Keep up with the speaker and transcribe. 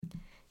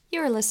You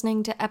are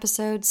listening to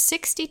episode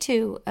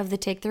 62 of the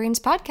Take the Reins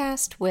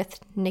podcast with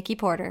Nikki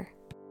Porter.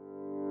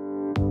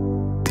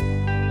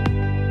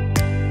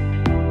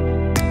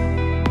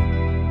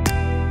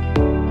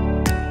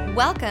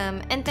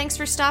 Welcome, and thanks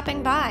for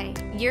stopping by.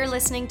 You're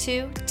listening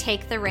to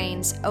Take the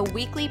Reins, a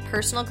weekly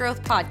personal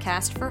growth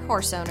podcast for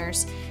horse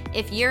owners.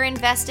 If you're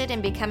invested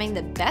in becoming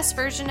the best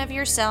version of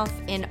yourself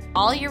in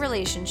all your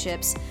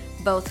relationships,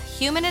 both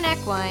human and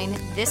equine,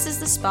 this is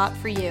the spot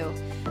for you.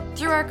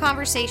 Through our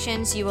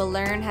conversations, you will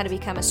learn how to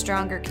become a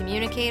stronger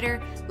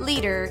communicator,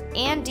 leader,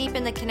 and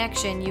deepen the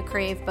connection you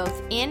crave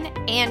both in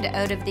and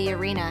out of the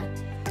arena.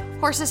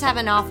 Horses have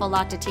an awful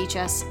lot to teach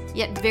us,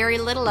 yet very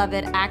little of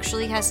it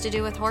actually has to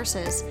do with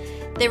horses.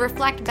 They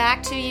reflect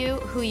back to you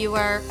who you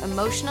are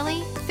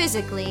emotionally,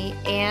 physically,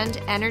 and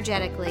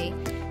energetically.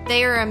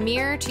 They are a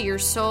mirror to your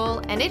soul,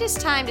 and it is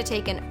time to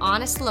take an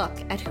honest look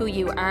at who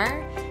you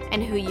are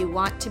and who you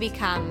want to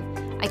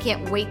become. I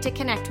can't wait to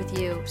connect with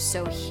you,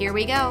 so here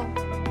we go.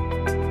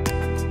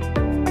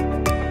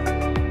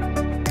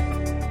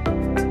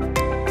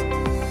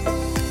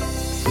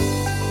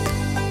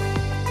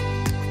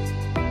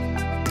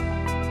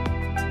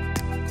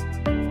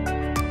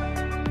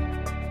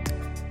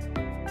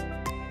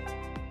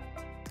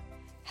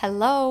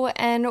 Hello,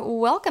 and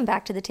welcome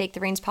back to the Take the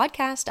Reins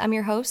podcast. I'm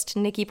your host,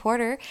 Nikki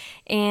Porter,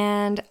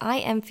 and I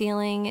am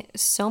feeling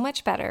so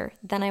much better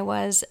than I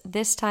was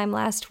this time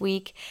last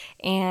week,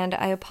 and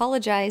I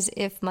apologize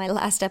if my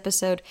last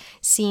episode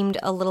seemed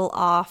a little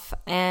off,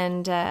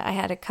 and I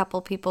had a couple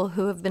people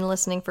who have been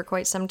listening for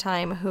quite some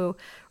time who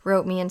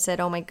wrote me and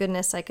said, "Oh my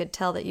goodness, I could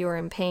tell that you were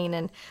in pain."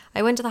 And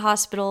I went to the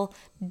hospital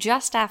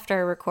just after I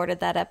recorded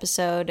that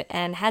episode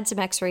and had some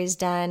x-rays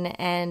done,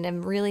 and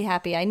I'm really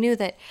happy. I knew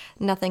that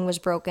nothing was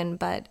broken,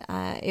 but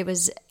I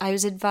was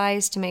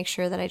advised to make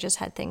sure that I just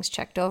had things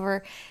checked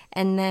over.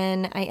 And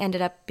then I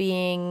ended up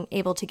being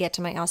able to get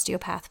to my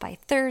osteopath by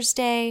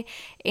Thursday,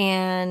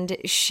 and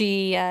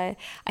she, I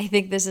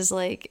think this is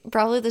like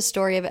probably the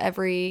story of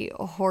every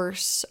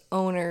horse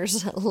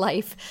owner's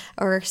life,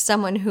 or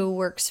someone who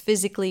works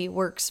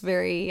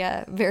very,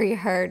 very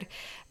hard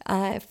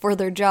for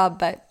their job.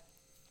 But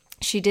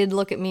she did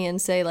look at me and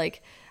say,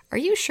 like, "Are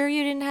you sure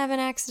you didn't have an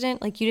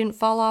accident? Like, you didn't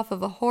fall off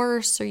of a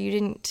horse, or you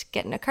didn't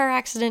get in a car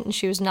accident?" And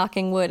she was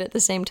knocking wood at the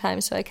same time,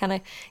 so I kind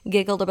of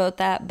giggled about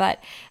that. But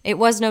it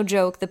was no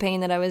joke, the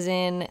pain that I was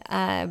in,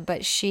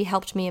 but she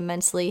helped me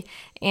immensely.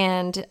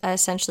 And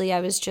essentially, I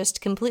was just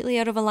completely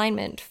out of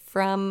alignment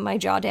from my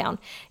jaw down.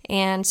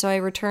 And so I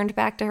returned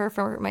back to her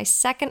for my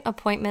second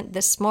appointment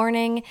this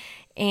morning,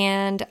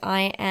 and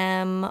I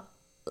am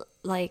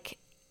like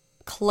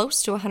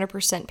close to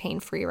 100%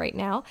 pain-free right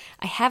now.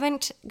 I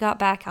haven't got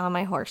back on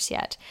my horse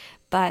yet,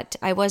 but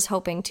I was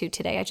hoping to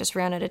today. I just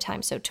ran out of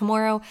time. So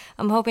tomorrow,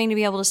 I'm hoping to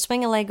be able to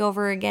swing a leg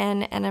over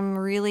again, and I'm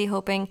really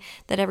hoping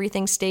that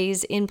everything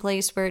stays in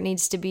place where it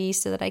needs to be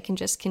so that I can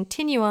just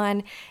continue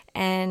on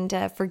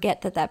and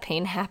forget that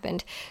pain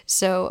happened.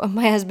 So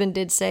my husband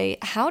did say,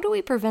 "How do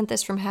we prevent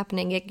this from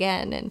happening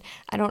again?" And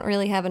I don't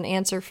really have an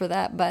answer for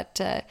that, but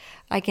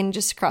I can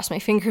just cross my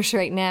fingers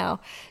right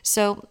now.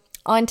 So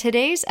on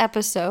today's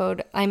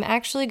episode, I'm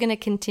actually going to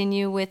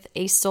continue with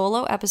a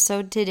solo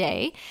episode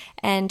today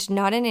and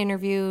not an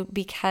interview,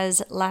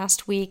 because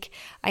last week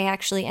I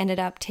actually ended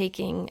up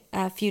taking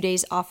a few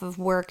days off of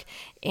work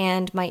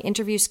and my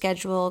interview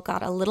schedule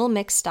got a little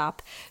mixed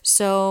up.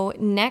 So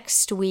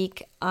next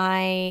week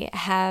I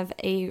have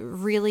a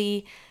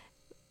really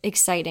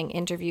exciting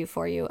interview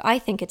for you. I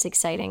think it's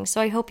exciting,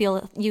 so I hope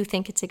you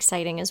think it's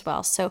exciting as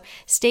well. So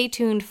stay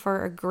tuned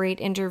for a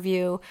great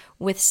interview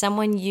with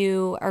someone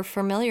you are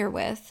familiar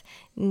with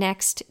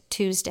next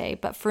Tuesday.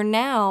 But for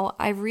now,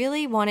 I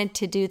really wanted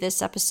to do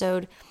this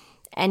episode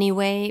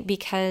anyway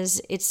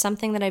because it's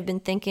something that I've been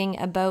thinking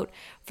about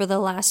for the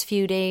last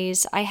few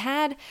days. I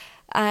had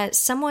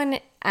someone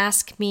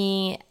ask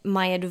me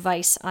my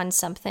advice on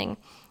something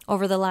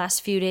over the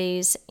last few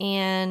days,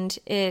 and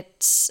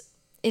it's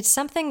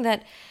something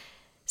that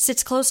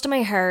sits close to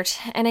my heart,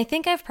 and I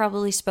think I've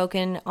probably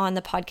spoken on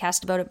the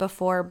podcast about it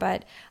before,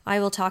 but I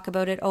will talk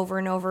about it over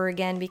and over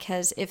again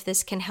because if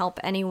this can help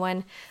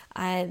anyone,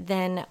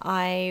 then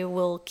I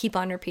will keep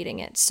on repeating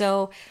it.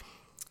 So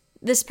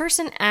this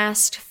person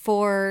asked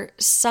for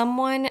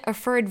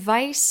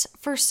advice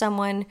for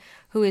someone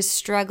who is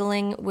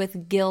struggling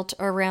with guilt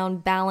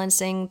around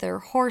balancing their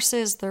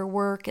horses, their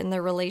work, and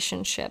their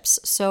relationships.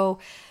 So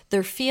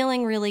they're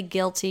feeling really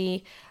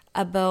guilty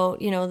about,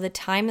 the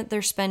time that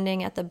they're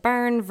spending at the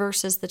barn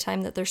versus the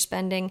time that they're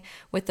spending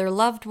with their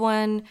loved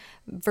one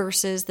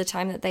versus the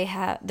time that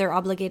they're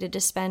obligated to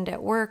spend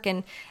at work,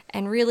 and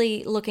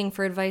really looking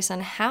for advice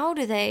on how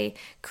do they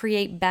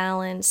create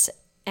balance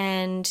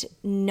and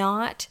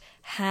not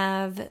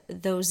have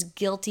those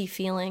guilty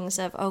feelings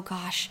of, oh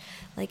gosh,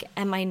 like,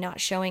 am I not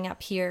showing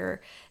up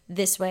here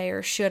this way,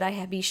 or should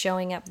I be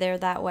showing up there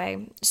that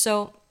way?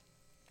 So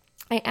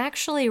I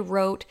actually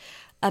wrote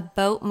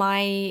about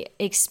my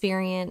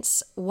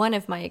experience, one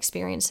of my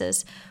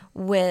experiences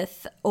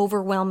with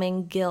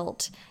overwhelming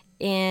guilt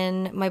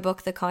in my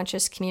book, The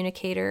Conscious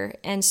Communicator.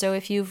 And so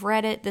if you've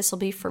read it, this will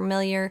be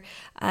familiar.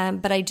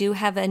 But I do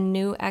have a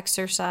new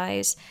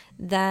exercise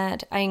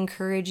that I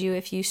encourage you,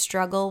 if you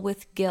struggle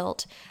with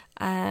guilt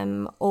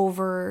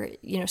over,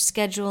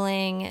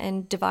 scheduling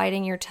and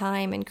dividing your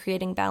time and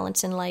creating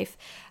balance in life,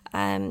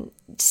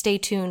 stay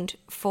tuned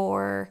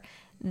for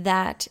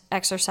that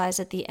exercise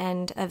at the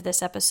end of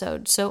this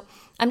episode. So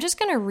I'm just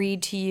going to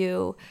read to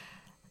you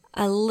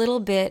a little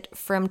bit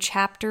from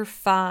chapter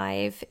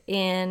 5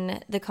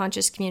 in The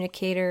Conscious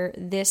Communicator,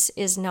 This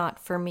Is Not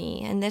For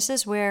Me. And this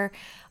is where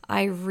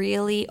I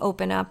really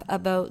open up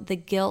about the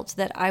guilt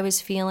that I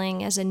was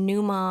feeling as a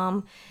new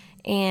mom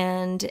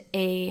and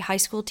a high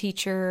school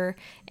teacher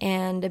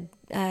and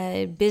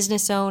a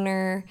business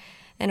owner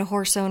and a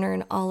horse owner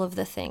and all of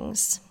the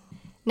things.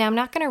 Now, I'm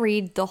not going to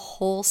read the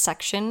whole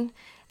section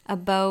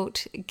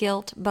about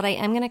guilt, but I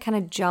am going to kind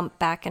of jump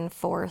back and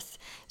forth.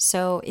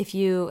 So if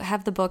you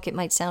have the book, it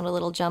might sound a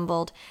little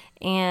jumbled.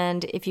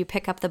 And if you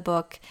pick up the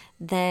book,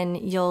 then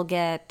you'll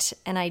get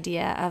an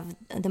idea of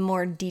the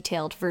more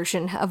detailed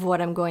version of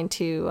what I'm going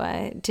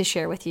to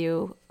share with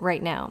you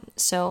right now.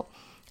 So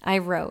I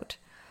wrote,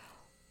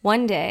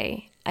 one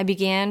day I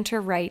began to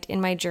write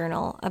in my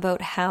journal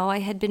about how I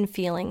had been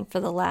feeling for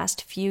the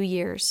last few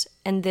years,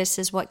 and this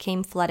is what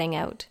came flooding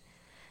out.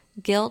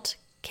 Guilt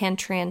can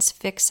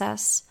transfix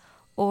us,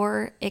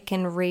 or it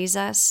can raise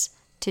us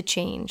to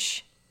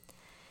change.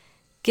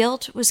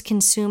 Guilt was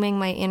consuming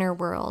my inner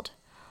world.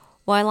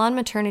 While on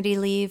maternity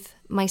leave,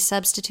 my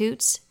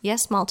substitutes,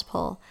 yes,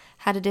 multiple,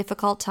 had a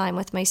difficult time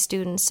with my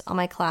students on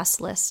my class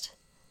list.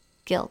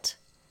 Guilt.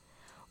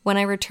 When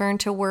I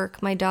returned to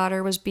work, my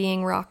daughter was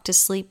being rocked to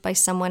sleep by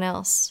someone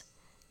else.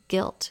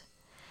 Guilt.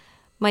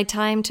 My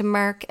time to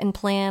mark and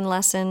plan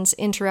lessons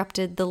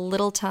interrupted the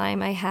little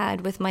time I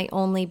had with my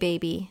only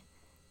baby.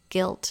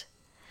 Guilt.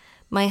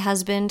 My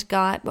husband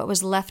got what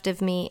was left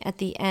of me at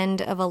the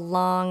end of a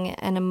long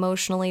and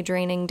emotionally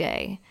draining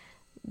day.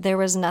 There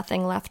was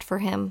nothing left for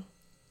him.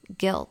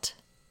 Guilt.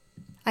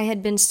 I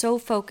had been so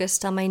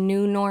focused on my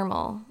new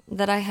normal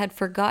that I had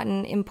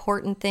forgotten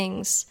important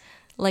things,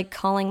 like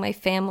calling my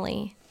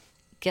family.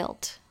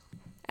 Guilt.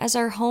 As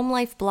our home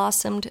life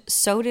blossomed,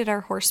 so did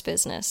our horse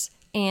business.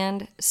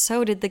 And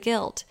so did the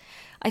guilt.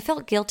 I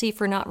felt guilty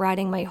for not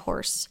riding my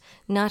horse,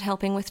 not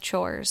helping with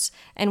chores,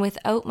 and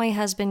without my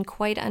husband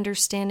quite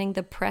understanding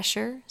the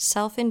pressure,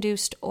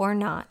 self-induced or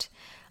not,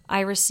 I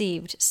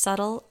received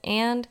subtle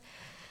and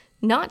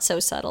not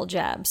so subtle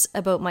jabs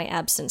about my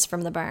absence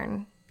from the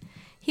barn.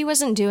 He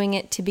wasn't doing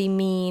it to be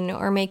mean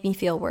or make me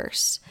feel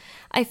worse.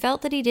 I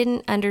felt that he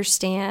didn't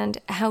understand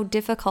how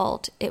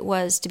difficult it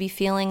was to be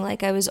feeling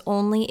like I was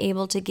only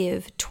able to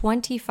give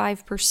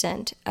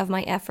 25% of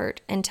my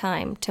effort and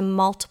time to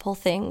multiple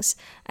things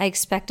I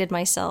expected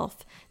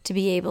myself to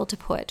be able to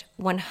put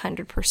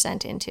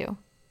 100% into.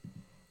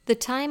 The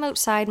time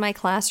outside my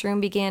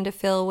classroom began to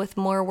fill with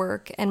more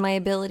work, and my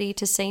ability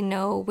to say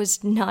no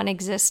was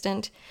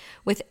non-existent.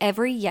 With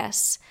every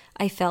yes,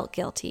 I felt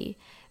guilty,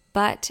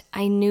 but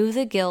I knew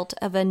the guilt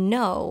of a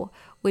no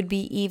would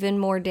be even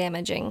more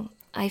damaging.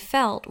 I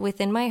felt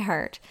within my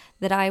heart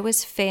that I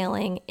was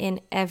failing in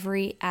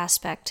every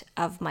aspect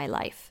of my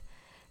life.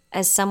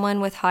 As someone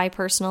with high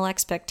personal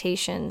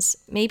expectations,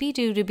 maybe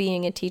due to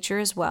being a teacher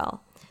as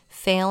well,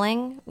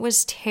 failing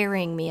was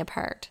tearing me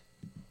apart.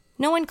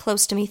 No one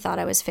close to me thought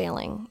I was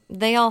failing.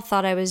 They all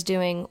thought I was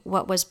doing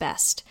what was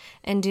best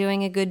and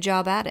doing a good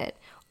job at it,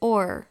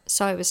 or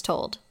so I was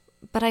told.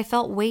 But I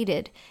felt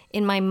weighted.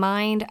 In my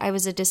mind, I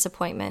was a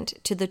disappointment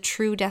to the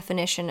true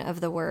definition of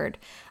the word.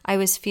 I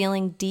was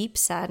feeling deep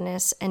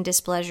sadness and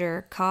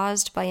displeasure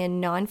caused by a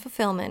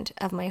non-fulfillment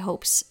of my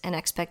hopes and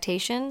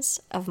expectations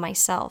of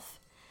myself.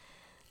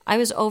 I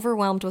was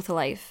overwhelmed with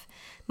life.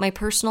 My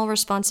personal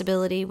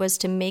responsibility was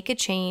to make a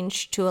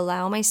change to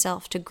allow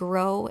myself to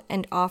grow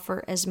and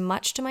offer as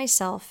much to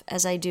myself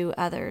as I do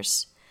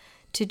others.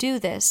 To do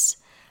this,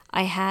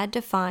 I had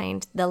to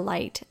find the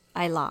light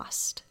I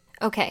lost.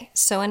 Okay,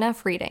 so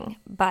enough reading,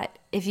 but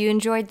if you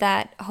enjoyed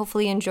that,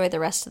 hopefully you enjoy the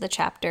rest of the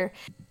chapter.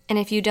 And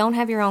if you don't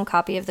have your own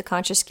copy of The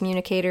Conscious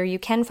Communicator, you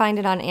can find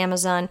it on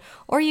Amazon,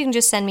 or you can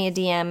just send me a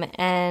DM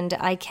and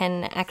I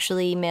can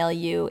actually mail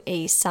you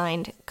a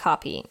signed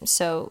copy.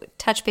 So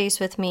touch base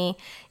with me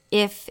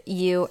if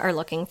you are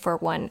looking for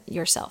one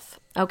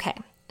yourself. Okay,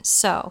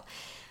 so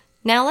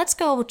now let's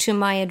go to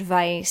my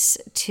advice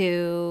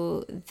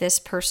to this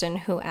person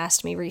who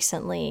asked me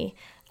recently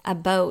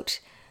about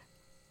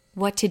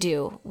what to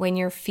do when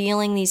you're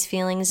feeling these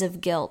feelings of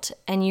guilt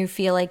and you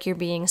feel like you're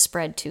being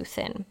spread too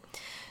thin.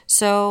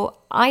 So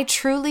I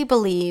truly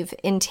believe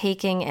in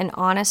taking an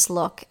honest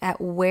look at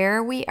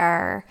where we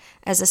are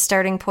as a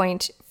starting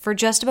point for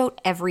just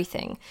about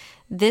everything.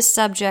 This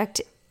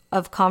subject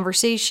of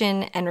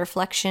conversation and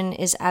reflection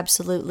is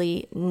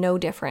absolutely no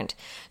different.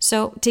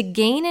 So to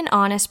gain an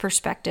honest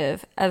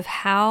perspective of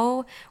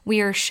how we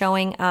are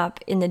showing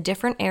up in the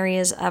different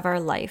areas of our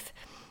life,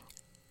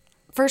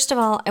 first of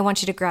all, I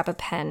want you to grab a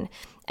pen,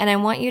 and I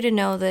want you to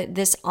know that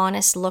this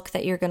honest look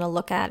that you're going to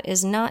look at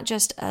is not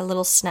just a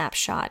little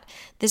snapshot.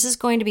 This is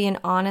going to be an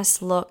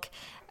honest look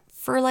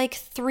for like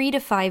 3 to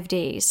 5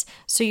 days.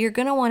 So you're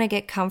going to want to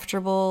get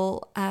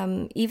comfortable,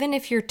 even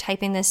if you're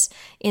typing this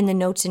in the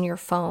notes in your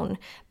phone,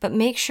 but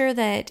make sure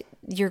that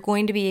you're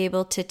going to be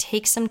able to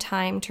take some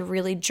time to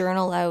really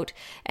journal out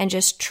and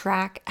just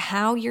track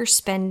how you're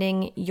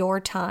spending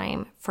your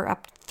time for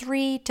up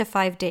 3 to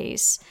 5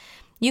 days.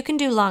 You can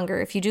do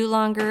longer. If you do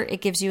longer, it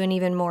gives you an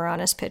even more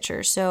honest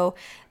picture. So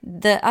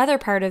the other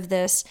part of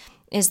this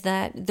is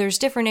that there's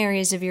different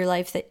areas of your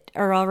life that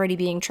are already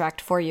being tracked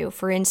for you.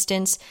 For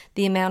instance,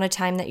 the amount of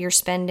time that you're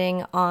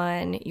spending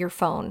on your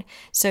phone.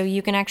 So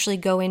you can actually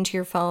go into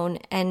your phone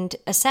and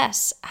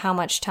assess how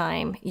much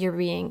time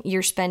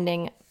you're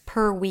spending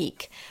per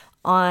week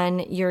on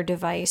your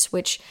device,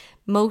 which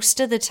most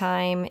of the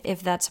time,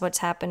 if that's what's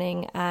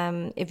happening,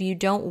 if you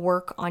don't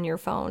work on your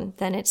phone,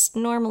 then it's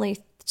normally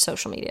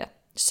social media.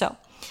 So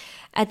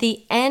at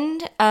the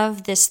end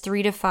of this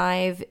 3 to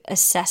 5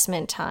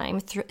 assessment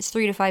time,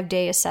 3 to 5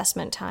 day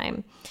assessment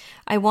time,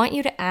 I want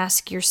you to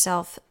ask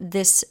yourself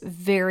this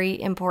very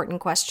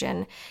important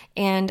question.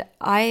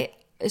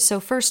 So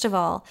first of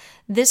all,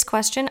 this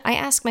question, I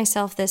ask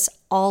myself this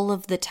all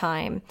of the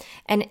time.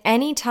 And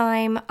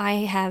anytime I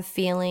have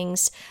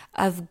feelings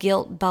of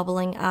guilt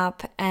bubbling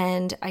up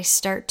and I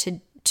start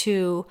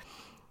to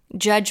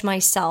judge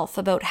myself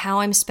about how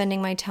I'm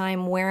spending my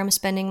time, where I'm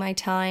spending my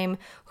time,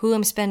 who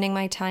I'm spending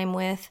my time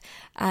with,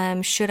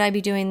 should I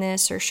be doing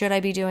this or should I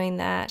be doing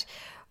that?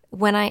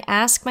 When I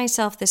ask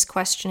myself this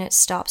question, it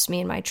stops me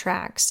in my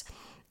tracks.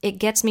 It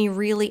gets me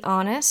really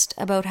honest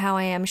about how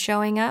I am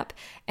showing up,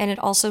 and it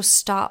also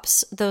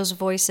stops those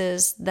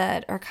voices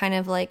that are kind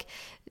of like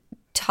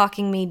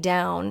talking me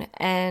down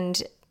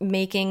and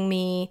making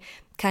me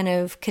kind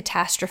of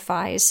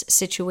catastrophize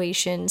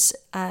situations,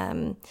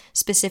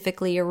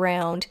 specifically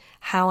around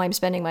how I'm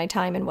spending my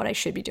time and what I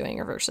should be doing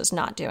or versus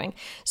not doing.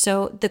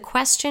 So the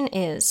question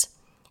is,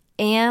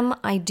 am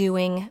I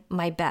doing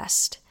my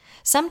best?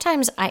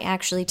 Sometimes I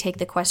actually take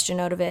the question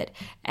out of it,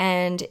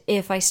 and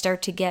if I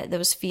start to get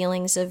those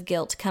feelings of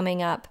guilt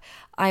coming up,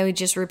 I would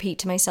just repeat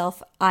to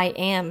myself, I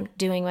am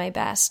doing my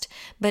best.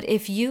 But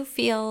if you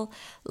feel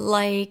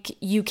like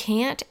you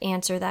can't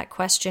answer that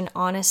question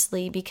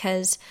honestly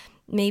because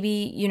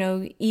maybe,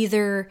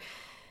 either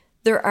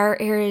there are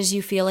areas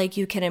you feel like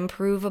you can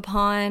improve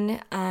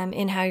upon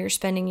in how you're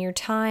spending your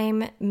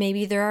time.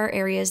 Maybe there are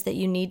areas that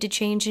you need to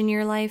change in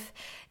your life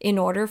in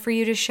order for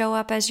you to show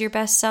up as your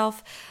best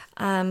self.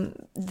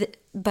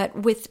 But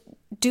with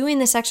doing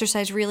this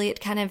exercise, really, it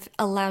kind of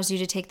allows you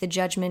to take the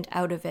judgment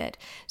out of it.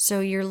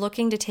 So you're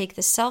looking to take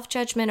the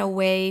self-judgment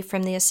away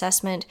from the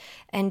assessment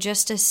and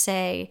just to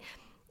say,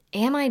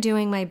 am I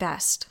doing my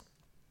best?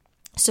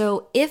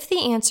 So if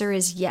the answer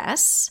is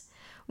yes,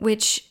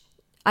 which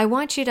I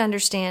want you to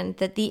understand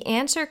that the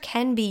answer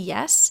can be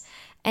yes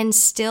and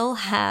still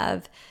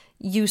have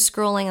you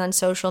scrolling on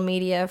social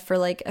media for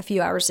like a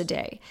few hours a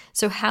day.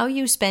 So how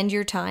you spend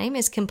your time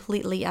is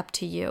completely up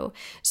to you.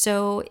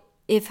 So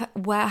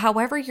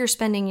however you're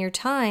spending your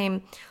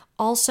time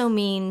also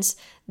means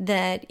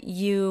that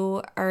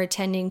you are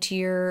attending to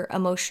your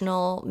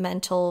emotional,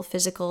 mental,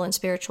 physical, and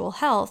spiritual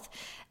health.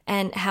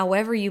 And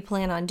however you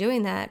plan on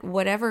doing that,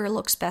 whatever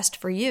looks best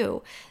for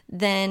you,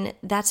 then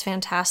that's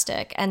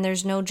fantastic. And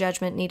there's no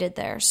judgment needed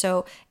there.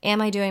 So am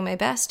I doing my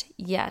best?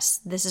 Yes,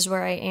 this is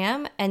where I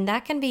am. And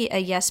that can be a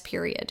yes,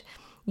 period.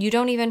 You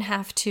don't even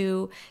have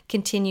to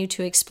continue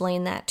to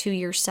explain that to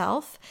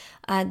yourself,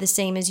 the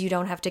same as you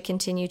don't have to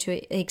continue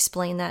to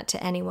explain that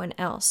to anyone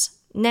else.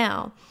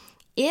 Now,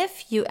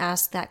 if you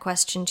ask that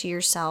question to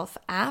yourself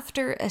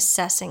after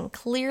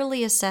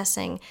clearly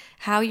assessing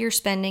how you're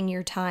spending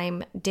your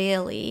time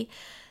daily,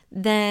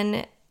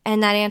 and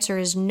that answer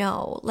is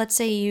no. Let's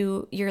say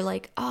you're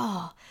like,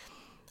 oh,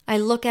 I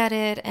look at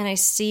it and I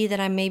see that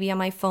I'm maybe on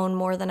my phone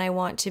more than I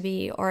want to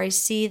be, or I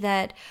see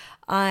that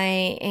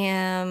I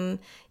am,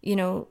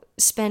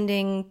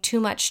 spending too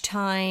much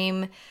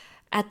time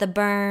at the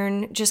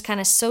burn, just kind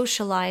of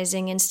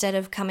socializing instead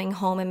of coming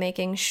home and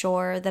making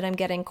sure that I'm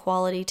getting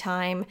quality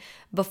time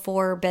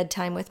before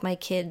bedtime with my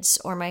kids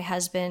or my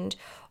husband?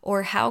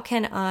 Or how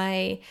can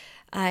I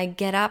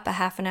get up a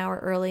half an hour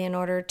early in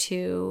order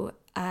to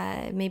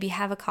maybe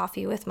have a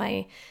coffee with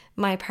my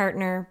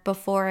partner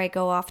before I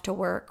go off to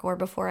work or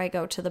before I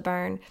go to the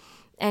barn?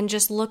 And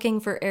just looking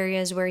for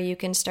areas where you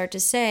can start to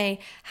say,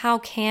 how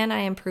can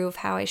I improve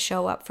how I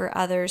show up for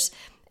others?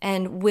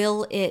 And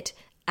will it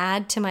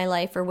add to my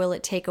life or will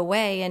it take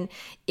away? And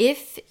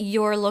if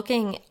you're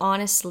looking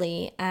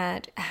honestly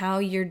at how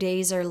your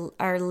days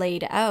are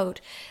laid out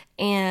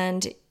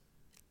and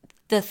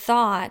the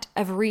thought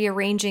of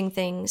rearranging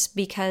things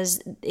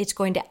because it's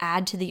going to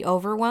add to the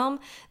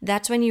overwhelm,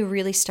 that's when you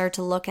really start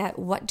to look at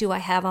what do I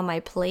have on my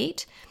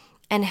plate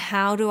and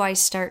how do I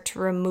start to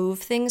remove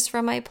things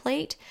from my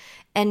plate?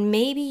 And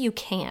maybe you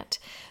can't.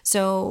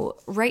 So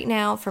right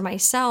now for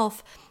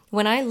myself,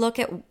 when I look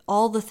at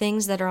all the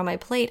things that are on my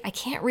plate, I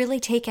can't really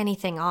take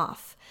anything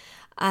off.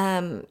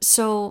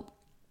 So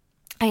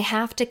I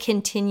have to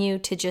continue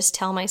to just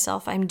tell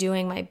myself I'm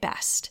doing my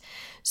best.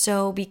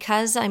 So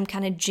because I'm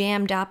kind of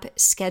jammed up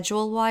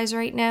schedule-wise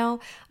right now,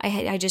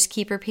 I just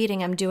keep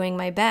repeating I'm doing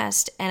my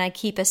best, and I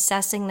keep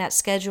assessing that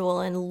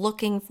schedule and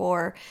looking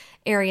for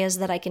areas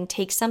that I can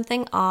take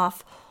something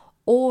off,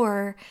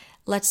 or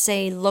let's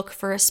say look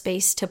for a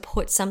space to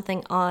put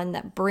something on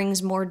that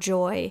brings more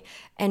joy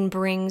and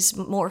brings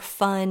more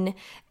fun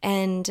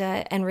and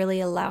really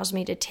allows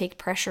me to take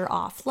pressure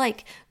off,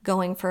 like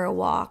going for a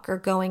walk or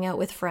going out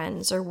with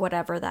friends or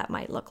whatever that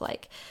might look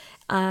like.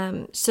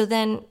 So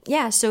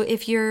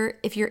if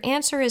your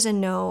answer is a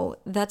no,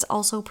 that's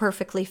also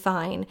perfectly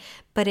fine,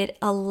 but it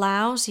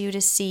allows you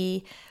to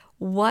see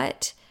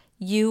what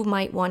you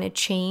might want to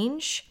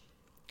change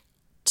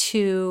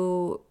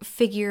to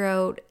figure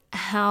out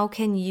how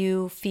can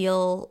you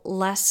feel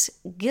less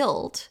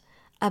guilt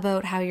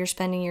about how you're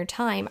spending your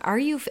time.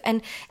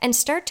 And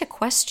start to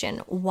question,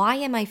 why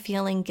am I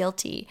feeling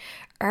guilty?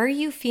 Are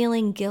you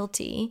feeling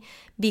guilty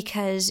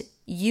because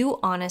you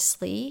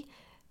honestly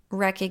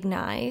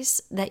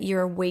recognize that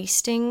you're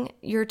wasting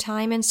your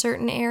time in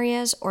certain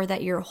areas, or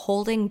that you're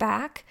holding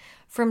back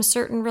from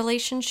certain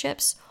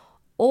relationships?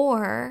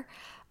 Or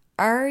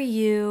are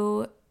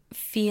you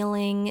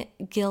feeling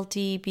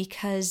guilty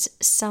because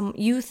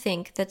you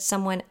think that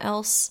someone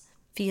else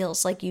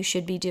feels like you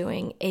should be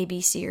doing A,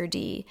 B, C, or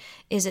D?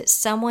 Is it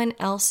someone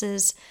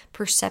else's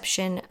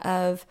perception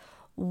of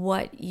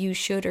what you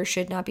should or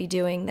should not be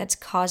doing that's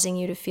causing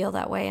you to feel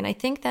that way? And I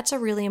think that's a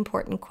really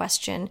important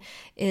question,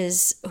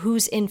 is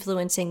who's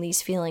influencing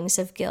these feelings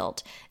of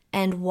guilt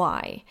and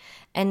why?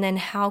 And then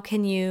how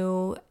can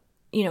you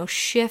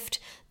shift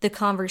the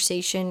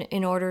conversation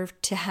in order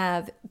to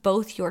have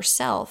both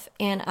yourself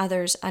and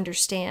others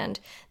understand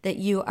that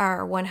you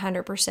are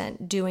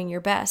 100% doing your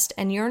best.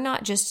 And you're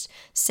not just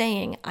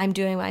saying, I'm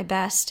doing my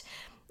best,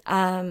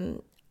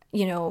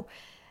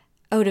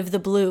 out of the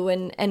blue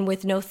and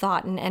with no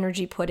thought and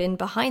energy put in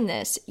behind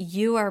this.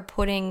 You are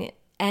putting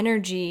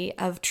energy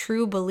of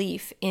true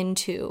belief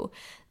into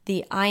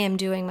the I am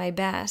doing my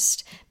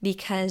best,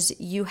 because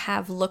you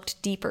have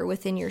looked deeper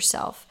within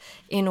yourself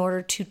in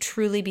order to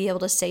truly be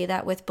able to say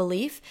that with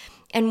belief.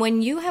 And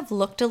when you have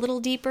looked a little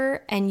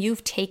deeper and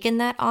you've taken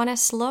that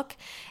honest look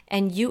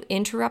and you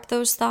interrupt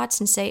those thoughts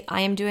and say,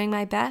 I am doing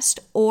my best,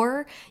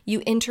 or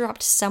you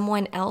interrupt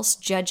someone else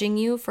judging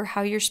you for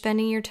how you're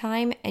spending your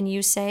time and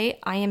you say,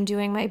 I am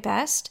doing my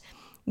best,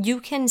 you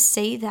can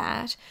say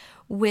that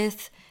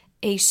with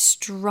a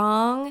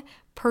strong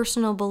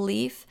personal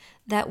belief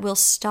that will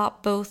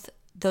stop both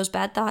those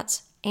bad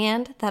thoughts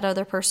and that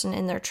other person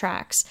in their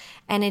tracks.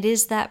 And it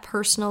is that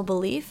personal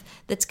belief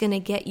that's going to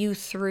get you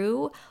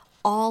through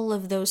all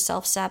of those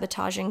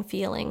self-sabotaging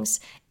feelings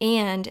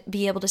and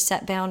be able to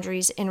set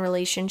boundaries in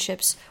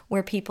relationships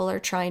where people are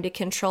trying to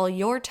control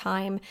your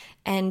time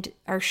and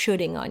are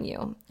shooting on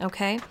you,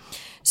 okay?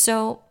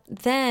 So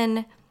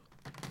then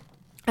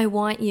I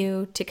want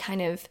you to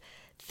kind of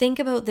think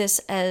about this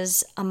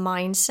as a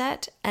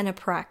mindset and a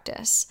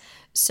practice.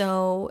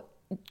 So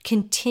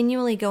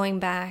continually going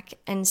back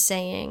and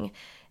saying,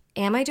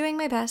 am I doing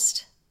my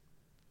best?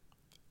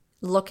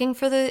 Looking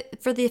for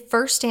the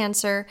first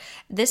answer.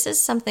 This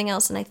is something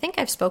else, and I think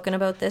I've spoken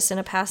about this in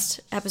a past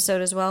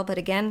episode as well, but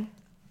again,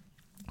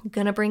 I'm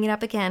going to bring it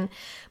up again.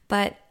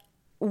 But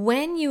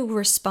when you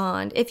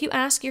respond, if you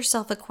ask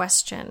yourself a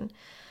question,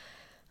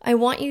 I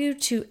want you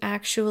to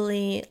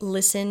actually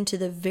listen to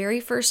the very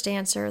first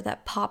answer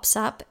that pops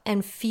up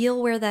and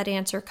feel where that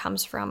answer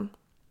comes from.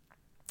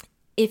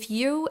 If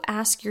you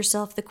ask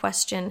yourself the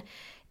question,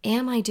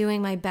 am I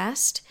doing my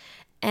best?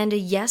 And a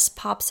yes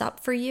pops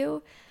up for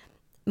you,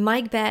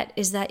 my bet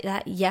is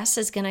that yes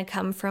is going to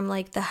come from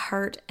like the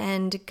heart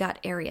and gut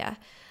area,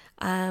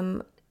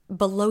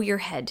 below your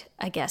head,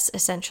 I guess,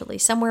 essentially,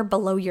 somewhere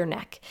below your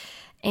neck.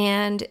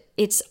 And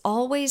it's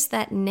always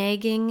that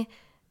nagging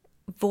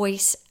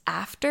voice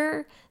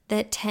after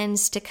that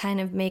tends to kind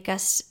of make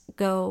us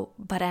go,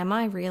 but am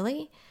I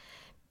really?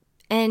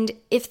 And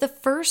if the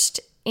first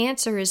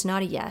answer is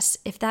not a yes,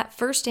 if that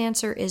first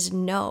answer is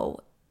no,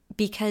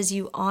 because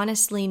you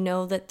honestly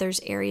know that there's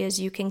areas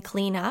you can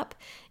clean up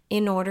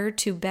in order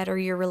to better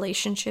your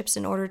relationships,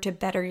 in order to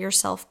better your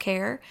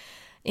self-care,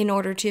 in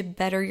order to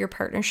better your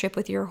partnership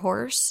with your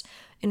horse,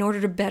 in order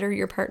to better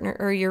your partner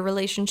or your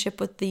relationship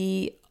with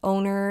the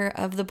owner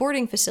of the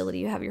boarding facility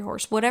you have your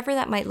horse, whatever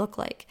that might look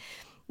like,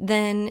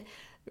 then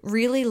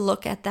really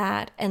look at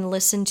that and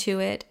listen to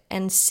it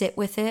and sit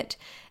with it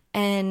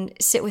in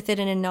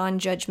a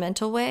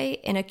non-judgmental way,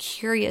 in a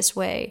curious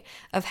way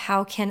of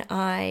how can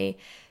I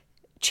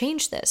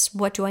change this?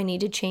 What do I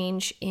need to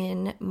change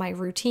in my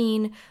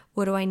routine?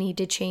 What do I need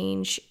to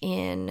change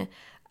in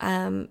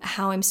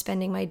how I'm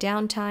spending my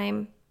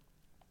downtime?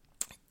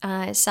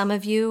 Some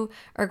of you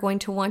are going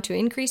to want to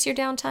increase your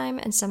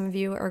downtime, and some of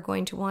you are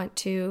going to want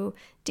to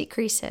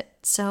decrease it.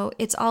 So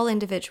it's all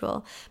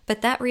individual.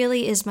 But that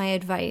really is my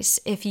advice.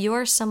 If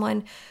you're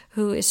someone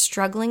who is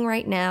struggling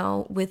right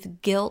now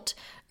with guilt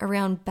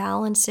around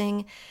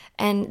balancing,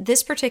 and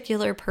this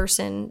particular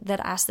person that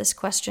asked this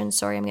question,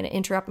 sorry, I'm going to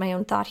interrupt my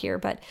own thought here,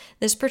 but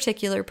this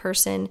particular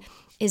person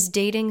is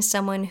dating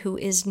someone who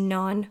is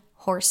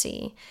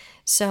non-horsey.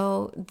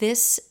 So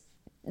this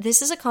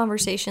is a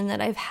conversation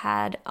that I've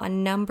had a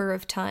number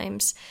of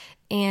times,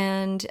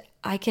 and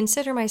I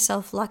consider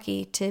myself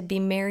lucky to be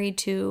married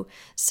to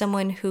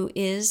someone who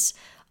is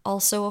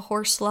also a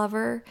horse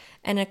lover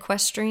and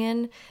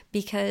equestrian,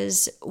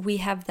 because we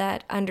have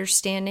that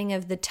understanding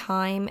of the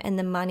time and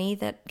the money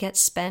that gets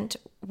spent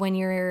when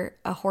you're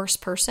a horse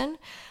person.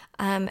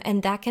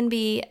 And that can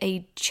be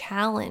a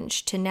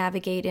challenge to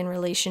navigate in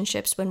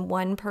relationships when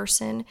one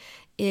person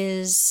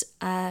is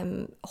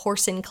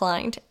horse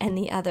inclined and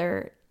the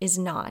other is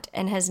not,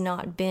 and has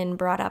not been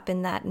brought up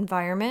in that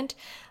environment.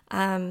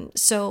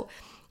 So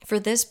for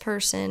this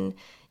person,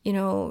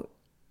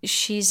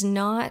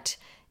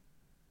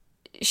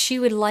 she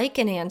would like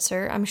an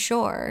answer, I'm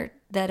sure,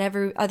 that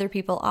other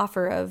people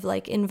offer of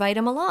like, invite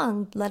him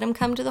along, let him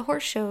come to the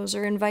horse shows,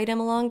 or invite him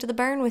along to the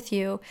barn with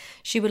you.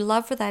 She would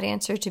love for that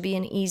answer to be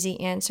an easy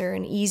answer,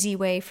 an easy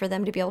way for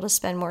them to be able to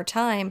spend more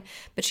time.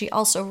 But she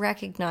also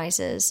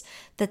recognizes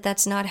that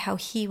that's not how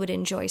he would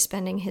enjoy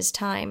spending his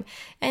time.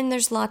 And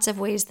there's lots of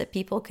ways that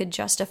people could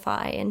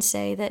justify and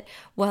say that,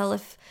 well,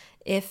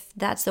 if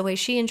that's the way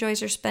she enjoys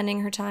her spending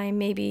her time,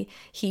 maybe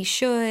he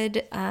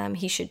should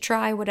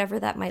try, whatever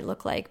that might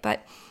look like.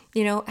 But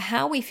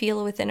how we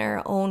feel within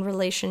our own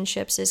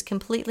relationships is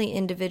completely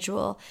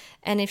individual.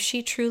 And if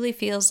she truly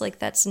feels like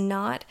that's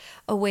not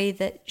a way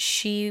that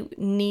she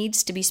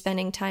needs to be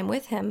spending time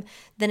with him,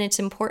 then it's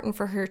important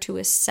for her to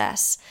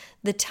assess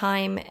the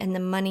time and the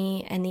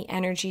money and the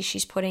energy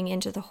she's putting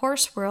into the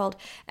horse world,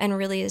 and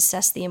really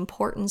assess the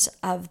importance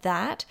of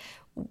that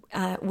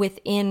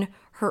within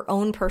her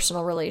own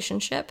personal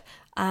relationship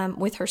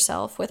with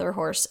herself, with her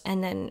horse,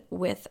 and then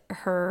with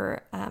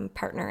her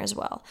partner as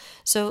well.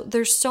 So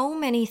there's so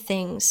many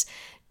things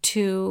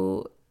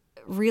to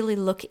really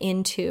look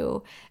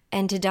into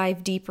and to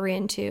dive deeper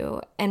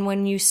into. And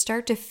when you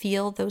start to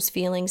feel those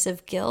feelings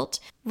of guilt,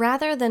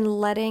 rather than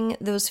letting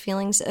those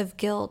feelings of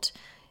guilt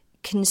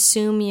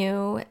consume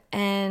you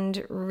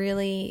and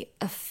really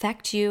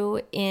affect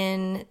you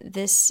in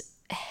this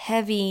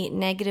heavy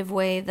negative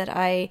way that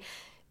I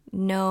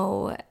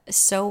know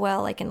so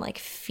well, I can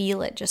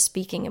feel it just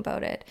speaking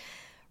about it.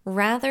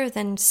 Rather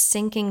than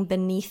sinking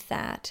beneath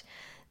that,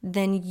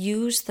 then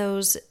use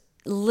those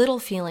little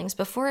feelings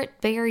before it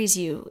buries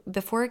you,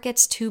 before it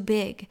gets too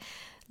big.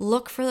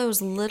 Look for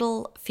those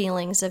little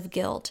feelings of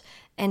guilt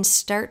and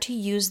start to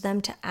use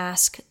them to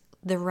ask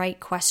the right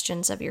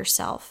questions of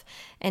yourself,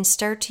 and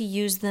start to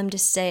use them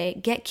to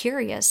get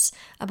curious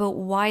about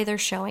why they're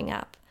showing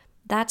up.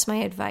 That's my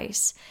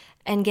advice.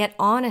 And get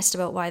honest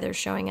about why they're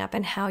showing up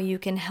and how you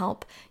can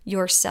help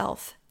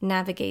yourself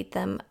navigate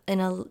them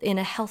in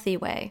a healthy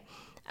way.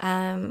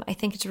 I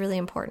think it's really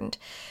important.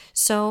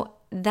 So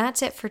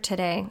that's it for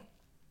today.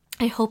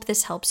 I hope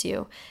this helps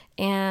you.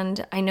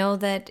 And I know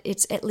that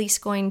it's at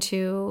least going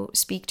to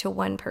speak to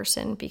one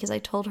person, because I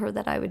told her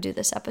that I would do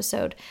this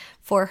episode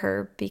for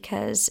her,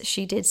 because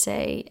she did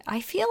say, I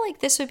feel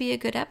like this would be a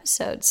good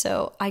episode.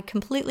 So I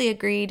completely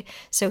agreed.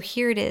 So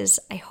here it is.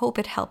 I hope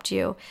it helped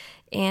you.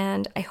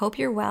 And I hope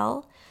you're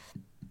well.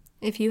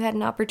 If you had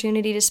an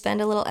opportunity to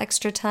spend a little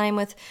extra time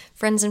with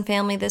friends and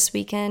family this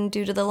weekend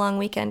due to the long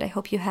weekend, I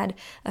hope you had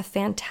a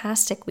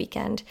fantastic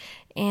weekend.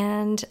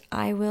 And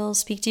I will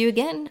speak to you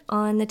again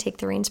on the Take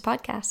the Reins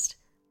podcast.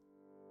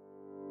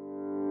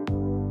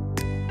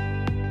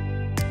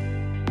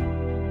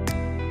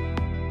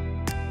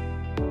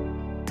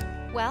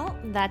 Well,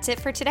 that's it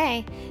for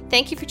today.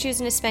 Thank you for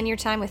choosing to spend your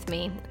time with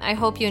me. I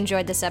hope you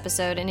enjoyed this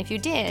episode, and if you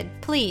did,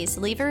 please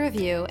leave a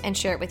review and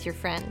share it with your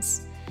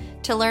friends.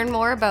 To learn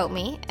more about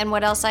me and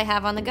what else I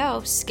have on the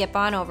go, skip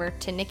on over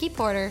to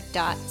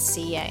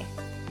nikkiporter.ca.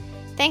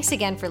 Thanks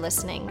again for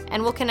listening,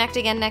 and we'll connect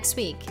again next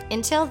week.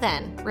 Until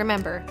then,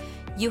 remember,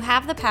 you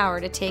have the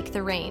power to take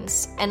the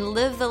reins and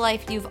live the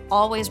life you've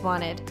always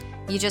wanted.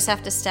 You just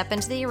have to step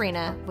into the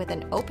arena with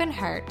an open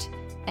heart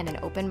and an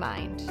open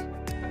mind.